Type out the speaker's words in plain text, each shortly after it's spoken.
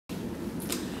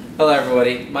Hello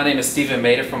everybody, my name is Stephen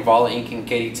Maida from VAHLE Inc. in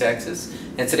Katy, Texas,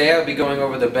 and today I'll be going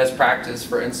over the best practice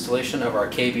for installation of our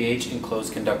KBH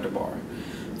enclosed conductor bar.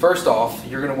 First off,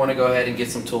 you're going to want to go ahead and get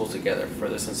some tools together for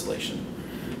this installation.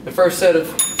 The first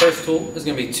tool is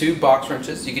going to be 2 box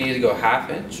wrenches. You can either go 1/2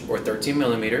 inch or 13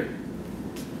 millimeter.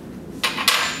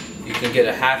 You can get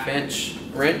a 1/2 inch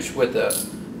wrench with a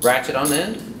ratchet on the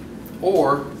end,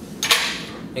 or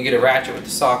you can get a ratchet with the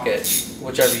socket,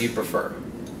 whichever you prefer.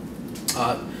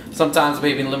 Sometimes there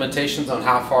may be limitations on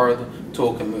how far the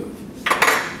tool can move.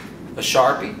 A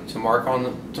Sharpie to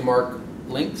mark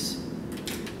links,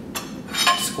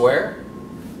 square,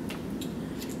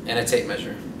 and a tape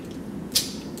measure.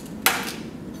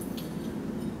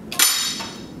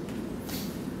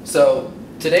 So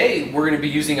today we're going to be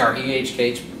using our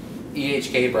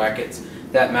EHK brackets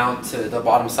that mount to the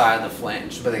bottom side of the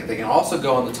flange, but they can also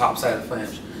go on the top side of the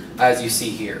flange, as you see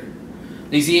here.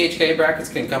 These EHK brackets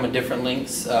can come in different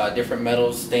lengths, different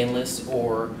metals, stainless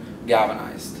or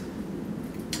galvanized.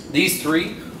 These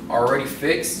 3 are already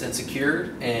fixed and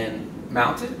secured and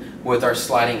mounted with our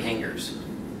sliding hangers.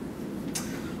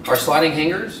 Our sliding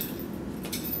hangers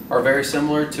are very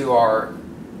similar to our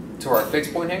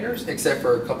Fixpoint hangers, except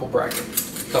for a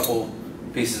couple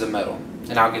pieces of metal,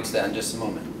 and I'll get to that in just a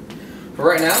moment. But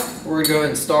right now, we're going to go ahead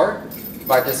and start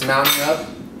by dismounting up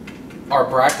our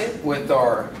bracket with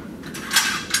our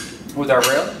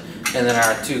rail, and then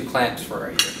our 2 clamps for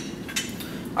right here.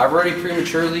 I've already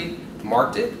prematurely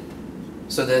marked it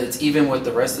so that it's even with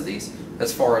the rest of these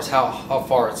as far as how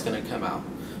far it's going to come out.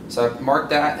 So I've marked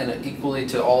that and equally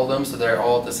to all of them so they're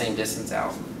all at the same distance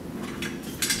out.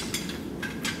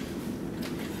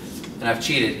 And I've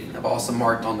cheated. I've also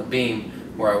marked on the beam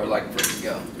where I would like for it to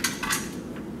go.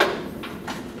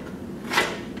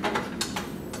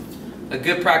 A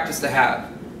good practice to have.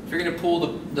 If you're going to pull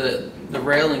the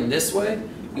railing this way,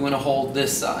 you want to hold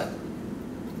this side.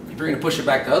 If you're going to push it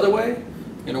back the other way,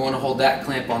 you're going to want to hold that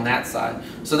clamp on that side.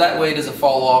 So that way it doesn't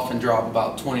fall off and drop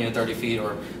about 20 to 30 feet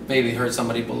or maybe hurt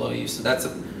somebody below you. So that's a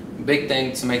big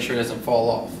thing to make sure it doesn't fall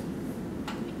off.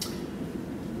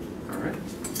 Alright.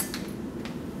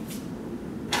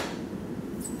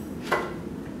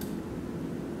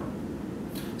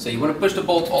 So you want to push the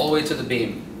bolt all the way to the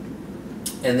beam.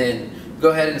 And then go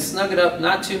ahead and snug it up,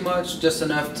 not too much, just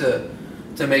enough to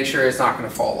make sure it's not going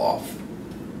to fall off.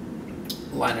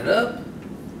 Line it up.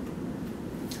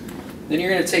 Then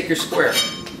you're going to take your square,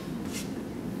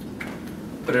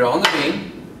 put it on the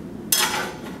beam,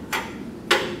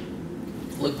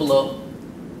 look below,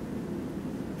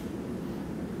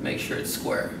 make sure it's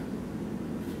square.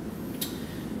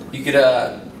 You could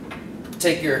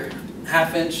take your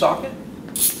 1/2 inch socket,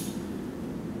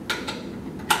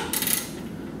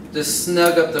 just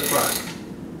snug up the front.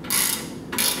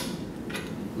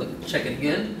 Look, check it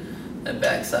again. That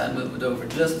back side, move it over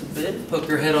just a bit. Poke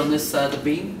your head on this side of the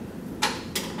beam.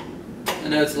 I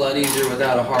know it's a lot easier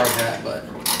without a hard hat, but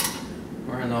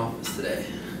we're in the office today.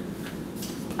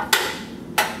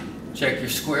 Check your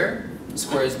square. The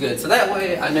square is good. So that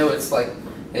way I know it's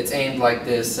aimed like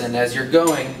this, and as you're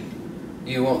going,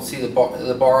 you won't see the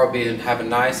bar will have a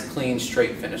nice, clean,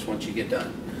 straight finish once you get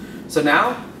done. So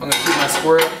now I'm going to keep my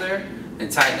square up there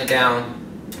and tighten it down.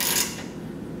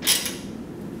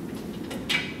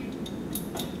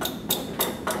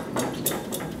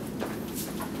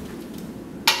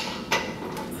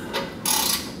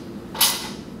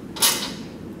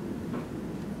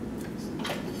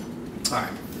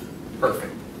 Alright,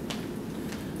 perfect.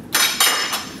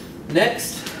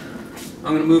 Next,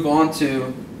 I'm going to move on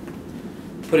to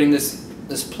putting this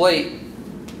plate.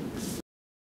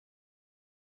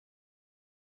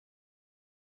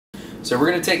 So we're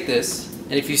going to take this,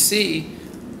 and if you see,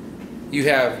 you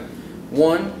have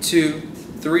 1, 2,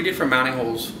 3 different mounting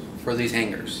holes for these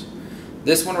hangers.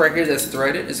 This one right here that's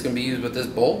threaded is going to be used with this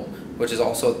bolt, which is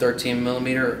also a 13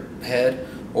 millimeter head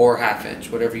or 1/2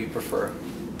 inch, whatever you prefer,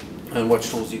 and what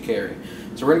tools you carry.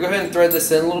 So we're going to go ahead and thread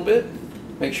this in a little bit,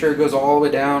 make sure it goes all the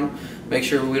way down, make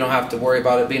sure we don't have to worry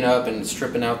about it being up and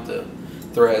stripping out the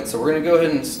thread. So we're going to go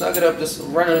ahead and snug it up, just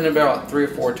run it in about 3 or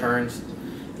 4 turns,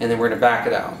 and then we're going to back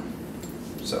it out.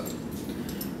 So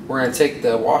we're going to take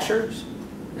the washers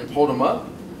and hold them up.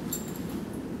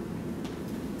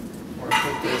 We're going to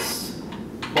put this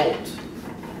bolt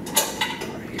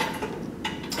right here,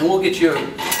 and we'll get you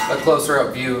a closer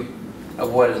up view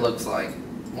of what it looks like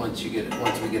once we get it on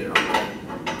there.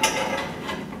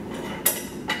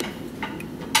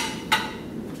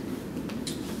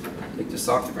 Take the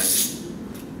socket wrench.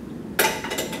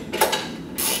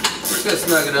 We're just going to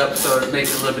snug it up so it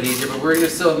makes it a little bit easier, but we're going to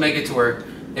still make it to where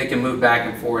it can move back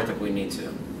and forth if we need to.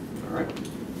 Alright.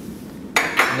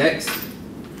 Next,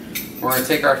 we're going to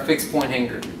take our fixed point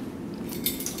hanger.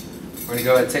 We're going to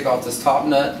go ahead and take off this top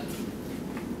nut,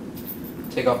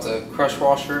 take off the crush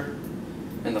washer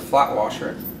and the flat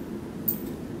washer.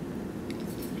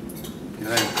 Go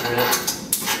ahead and put it.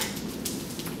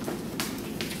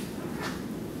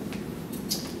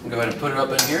 Go ahead and put it up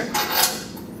in here.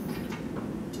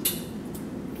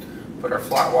 Put our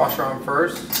flat washer on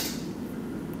first,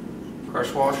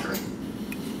 crush washer,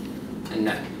 and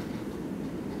nut.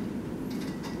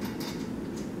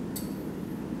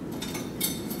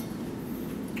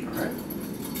 Alright.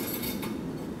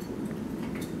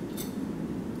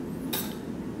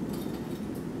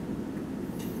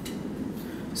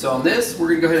 So on this, we're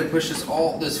going to go ahead and push this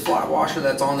flat washer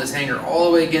that's on this hanger all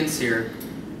the way against here,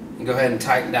 and go ahead and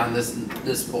tighten down this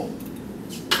bolt.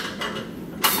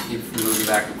 Keep it from moving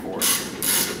back and forth.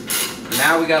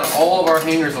 Now we got all of our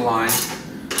hangers aligned.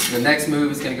 The next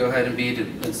move is going to go ahead and be to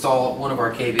install one of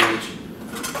our KBH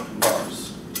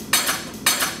bars.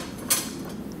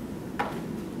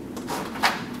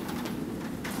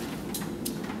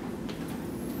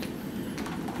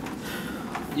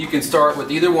 You can start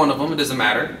with either one of them, it doesn't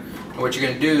matter. And what you're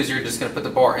going to do is you're just going to put the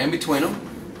bar in between them,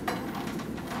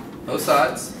 both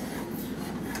sides,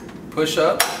 push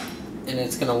up, and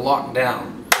it's going to lock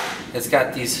down. It's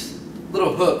got these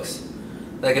little hooks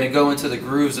that are going to go into the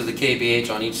grooves of the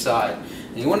KBH on each side.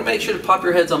 And you want to make sure to pop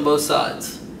your heads on both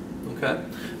sides. Okay?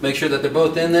 Make sure that they're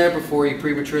both in there before you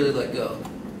prematurely let go.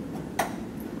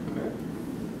 Okay.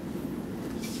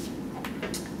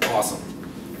 Awesome.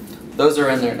 Those are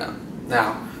in there now.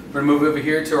 Now, we're going to move over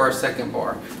here to our second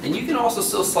bar. And you can also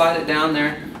still slide it down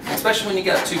there, especially when you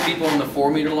got two people on the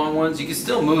 4 meter long ones. You can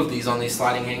still move these on these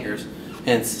sliding hangers,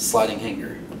 hence sliding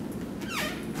hanger.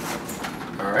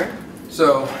 Alright,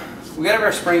 so we got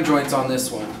our spring joints on this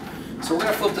one. So we're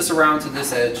going to flip this around to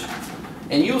this edge.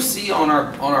 And you'll see on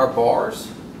our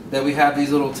bars that we have these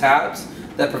little tabs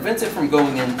that prevents it from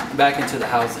going back into the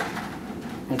housing.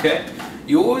 Okay?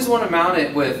 You always want to mount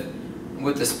it with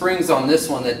the springs on this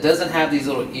one that doesn't have these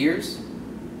little ears,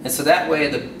 and so that way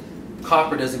the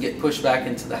copper doesn't get pushed back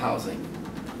into the housing.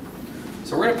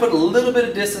 So we're going to put a little bit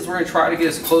of distance. We're going to try to get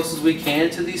as close as we can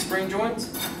to these spring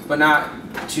joints, but not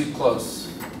too close.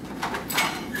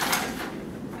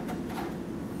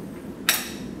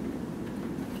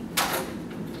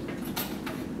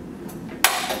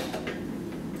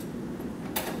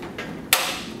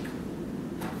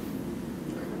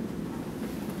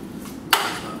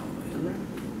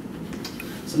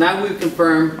 So now we've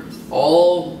confirmed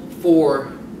all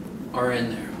 4 are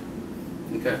in there.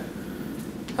 Okay.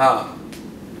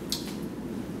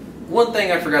 One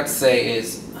thing I forgot to say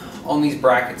is on these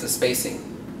brackets of spacing,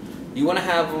 you want to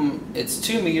have them, it's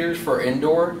 2 meters for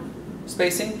indoor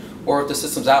spacing, or if the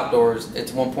system's outdoors,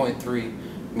 it's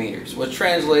 1.3 meters, which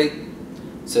translates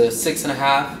to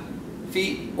 6.5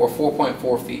 feet or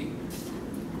 4.4 feet.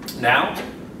 Now,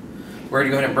 we're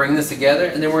going to go ahead and bring this together,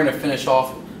 and then we're going to finish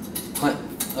off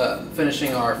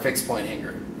finishing our fixed point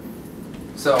hanger.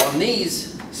 So on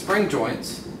these spring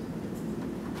joints,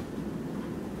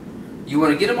 you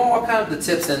want to get them all kind of the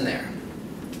tips in there.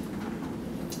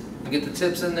 You get the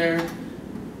tips in there,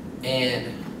 and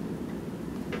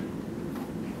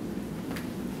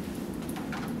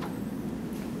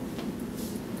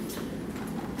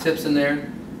tips in there,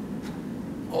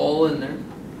 all in there.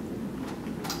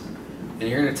 And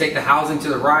you're going to take the housing to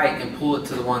the right and pull it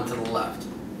to the one to the left.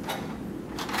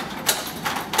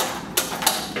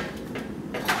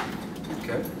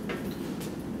 Okay.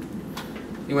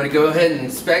 You want to go ahead and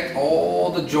inspect all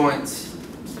the joints.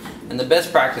 And the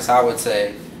best practice, I would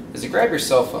say, is to grab your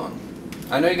cell phone.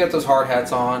 I know you got those hard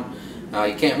hats on.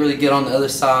 You can't really get on the other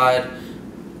side.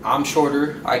 I'm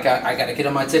shorter. I got to get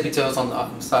on my tippy toes on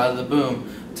the side of the boom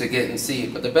to get and see.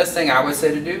 But the best thing I would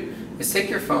say to do is take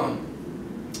your phone,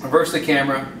 reverse the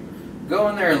camera, go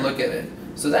in there and look at it.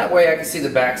 So that way I can see the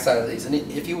back side of these. And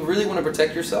if you really want to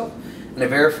protect yourself and to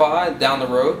verify down the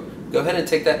road, go ahead and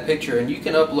take that picture, and you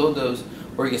can upload those,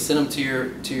 or you can send them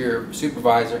to your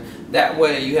supervisor. That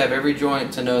way you have every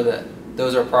joint to know that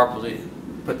those are properly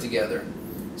put together.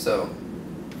 So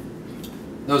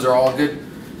those are all good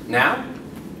now.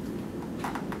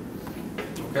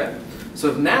 Okay.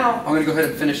 So now I'm going to go ahead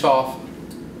and finish off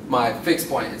my fixed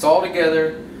point. It's all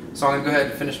together, so I'm going to go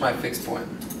ahead and finish my fixed point.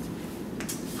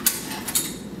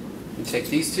 You take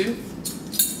these two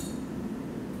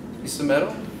pieces of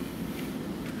metal,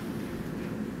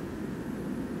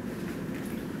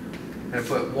 and I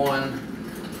put one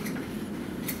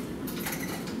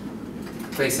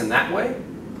facing that way,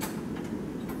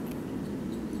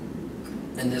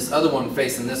 and this other one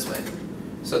facing this way.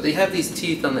 So they have these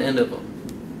teeth on the end of them.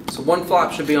 So one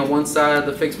flap should be on one side of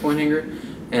the fixed point hanger,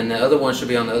 and the other one should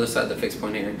be on the other side of the fixed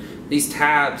point hanger. These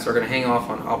tabs are going to hang off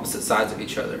on opposite sides of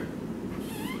each other.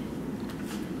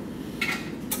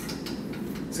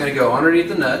 It's going to go underneath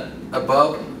the nut,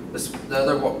 above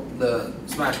the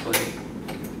smash plate.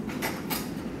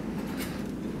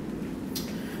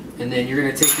 And then you're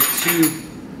going to take your 2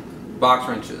 box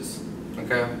wrenches,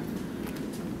 okay?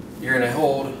 You're going to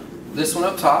hold this one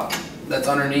up top, that's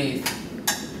underneath,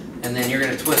 and then you're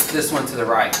going to twist this one to the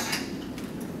right,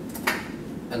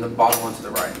 and the bottom one to the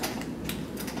right.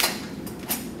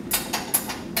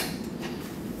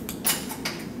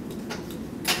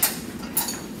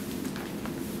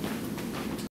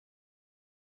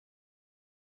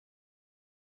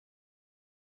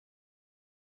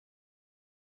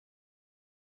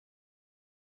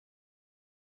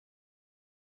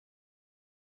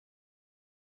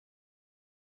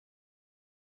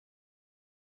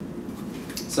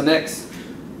 So next,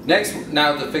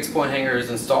 now the fixed point hanger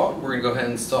is installed, we're going to go ahead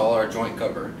and install our joint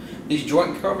cover. These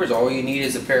joint covers, all you need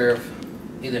is a pair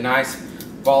of either nice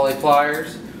VAHLE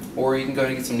pliers, or you can go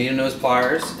ahead and get some needle nose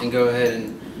pliers and go ahead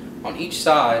and on each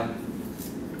side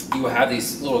you will have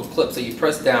these little clips that you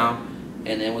press down,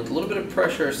 and then with a little bit of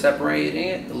pressure separating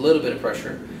it, a little bit of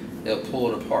pressure, they'll pull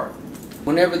it apart.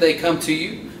 Whenever they come to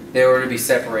you, they are to be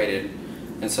separated.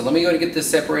 And so let me go and get this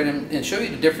separated and show you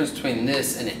the difference between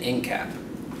this and an end cap.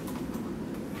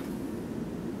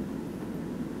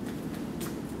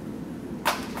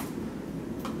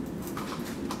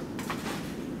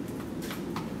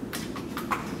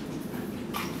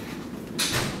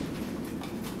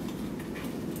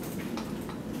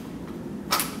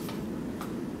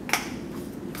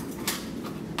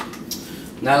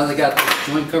 Now that I got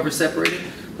the joint cover separated,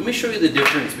 let me show you the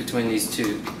difference between these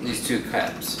two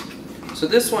caps. So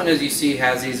this one, as you see,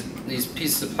 has these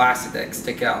pieces of plastic that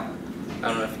stick out. I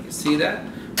don't know if you can see that,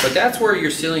 but that's where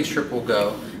your sealing strip will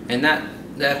go, and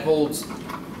that holds.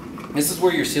 This is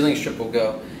where your sealing strip will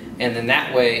go, and then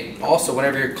that way, also,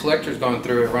 whenever your collector is going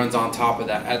through, it runs on top of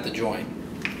that at the joint.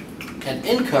 An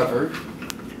end cover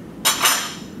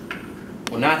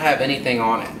will not have anything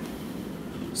on it.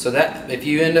 So that if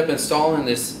you end up installing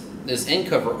this end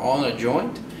cover on a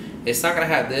joint, it's not going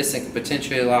to have this and could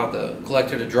potentially allow the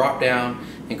collector to drop down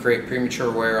and create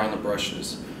premature wear on the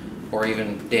brushes or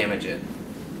even damage it.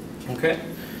 Okay,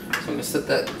 so I'm going to set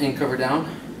that end cover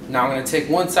down. Now I'm going to take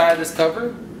one side of this cover.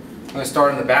 I'm going to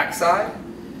start on the back side,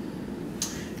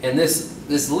 and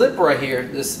this lip right here,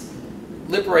 this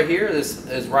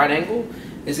right angle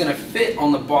is going to fit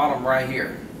on the bottom right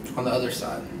here on the other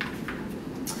side.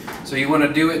 So you want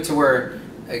to do it to where,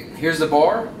 here's the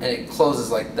bar, and it closes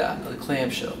like that, the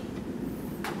clamshell.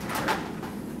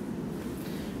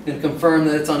 And confirm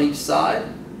that it's on each side.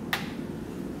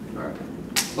 Alright,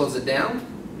 close it down.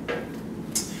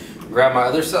 Grab my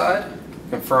other side,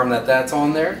 confirm that that's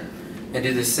on there, and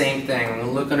do the same thing. I'm going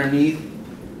to look underneath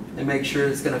and make sure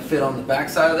it's going to fit on the back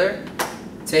side of there.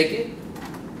 Take it,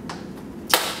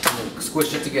 and then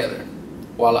squish it together.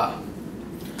 Voila.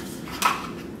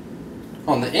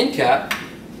 On the end cap,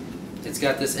 it's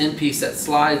got this end piece that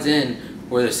slides in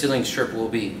where the sealing strip will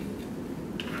be.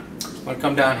 I'm going to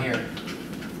come down here.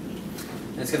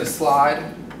 And it's going to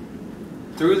slide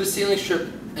through the sealing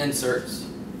strip inserts.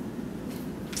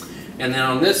 And then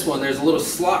on this one, there's a little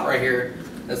slot right here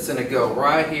that's going to go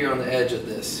right here on the edge of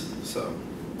this. So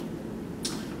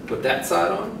put that side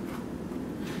on.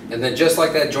 And then just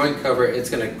like that joint cover,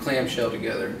 it's going to clamshell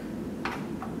together.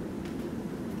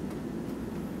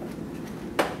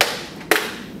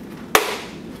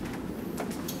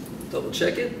 Double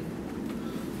check it.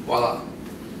 Voila.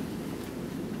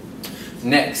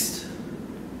 Next,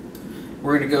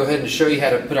 we're going to go ahead and show you how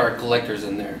to put our collectors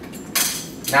in there.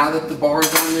 Now that the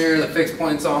bar's on there, the fixed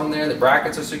point's on there, the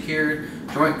brackets are secured,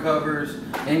 joint covers,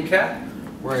 end cap,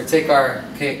 we're going to take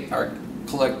our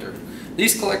collector.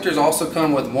 These collectors also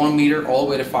come with 1 meter all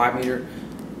the way to 5 meter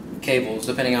cables,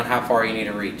 depending on how far you need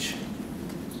to reach.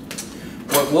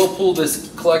 What will pull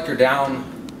this collector down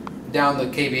the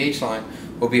KBH line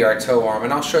will be our tow arm,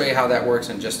 and I'll show you how that works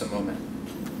in just a moment.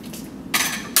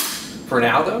 For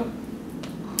now though,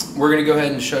 we're going to go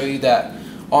ahead and show you that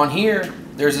on here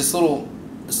there's this little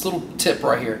tip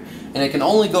right here, and it can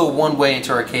only go one way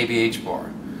into our KBH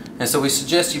bar, and so we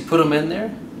suggest you put them in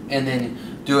there and then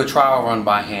do a trial run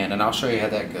by hand, and I'll show you how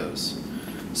that goes.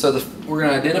 So we're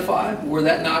going to identify where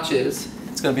that notch is.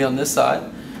 It's going to be on this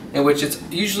side, in which it's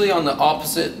usually on the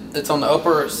opposite, it's on the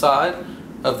upper side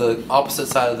of the opposite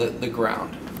side of the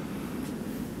ground.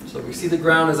 So we see the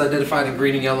ground is identified in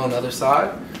green and yellow on the other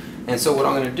side. And so what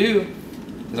I'm going to do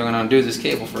is I'm going to undo this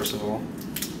cable first of all.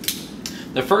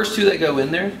 The first two that go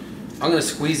in there, I'm going to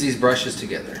squeeze these brushes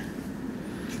together.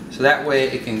 So that way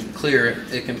it can clear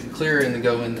and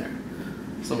go in there.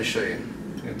 So let me show you.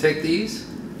 I'm going to take these,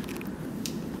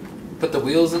 put the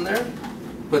wheels in there,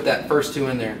 put that first two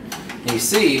in there. And you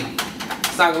see,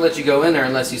 it's not going to let you go in there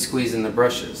unless you squeeze in the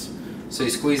brushes. So you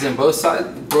squeeze in both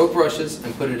brushes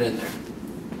and put it in there.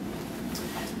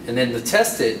 And then to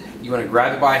test it, you want to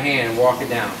grab it by hand and walk it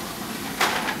down.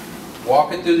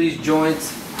 Walk it through these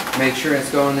joints, make sure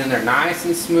it's going in there nice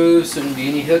and smooth, shouldn't be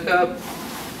any hiccup,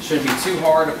 shouldn't be too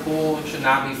hard to pull, should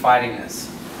not be fighting this.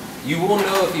 You will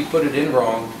know if you put it in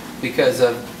wrong because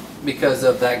of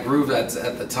that groove that's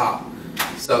at the top.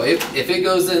 So if it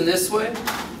goes in this way,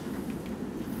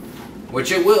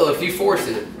 which it will if you force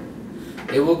it,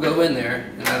 it will go in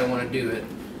there, and I don't want to do it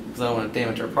because I don't want to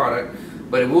damage our product,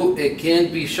 but it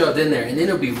can be shoved in there, and then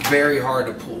it'll be very hard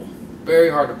to pull,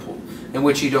 and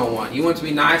which you don't want. You want it to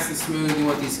be nice and smooth. You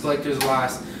want these collectors to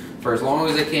last for as long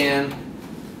as they can,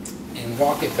 and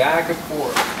walk it back and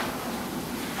forth.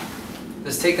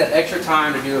 Just take that extra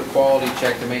time to do a quality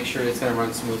check to make sure it's going to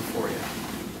run smooth for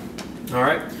you. All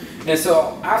right, and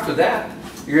so after that,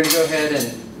 you're going to go ahead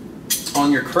and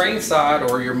on your crane side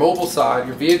or your mobile side,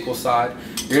 your vehicle side,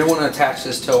 you're going to want to attach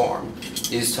this tow arm.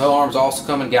 These tow arms also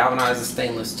come in galvanized and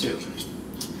stainless too.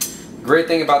 The great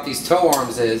thing about these tow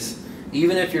arms is,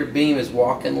 even if your beam is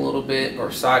walking a little bit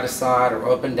or side to side or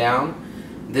up and down,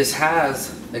 this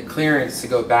has the clearance to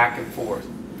go back and forth.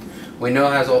 We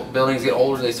know as buildings get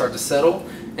older, they start to settle,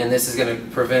 and this is going to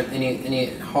prevent any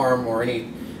harm or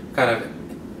any kind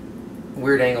of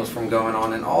weird angles from going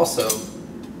on. And also,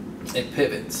 it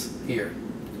pivots here,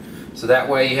 so that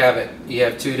way you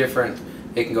have two different,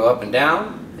 it can go up and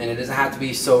down, and it doesn't have to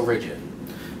be so rigid.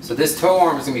 So this tow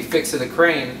arm is going to be fixed to the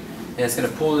crane, and it's going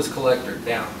to pull this collector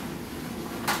down.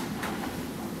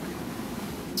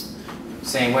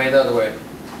 Same way the other way.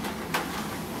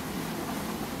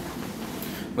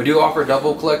 We do offer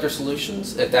double collector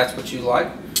solutions if that's what you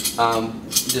like.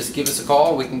 Just give us a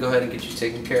call, we can go ahead and get you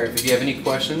taken care of. If you have any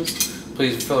questions,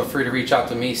 please feel free to reach out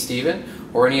to me, Steven,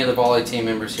 or any of the VAHLE team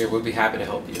members here. We'll be happy to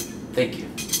help you. Thank you.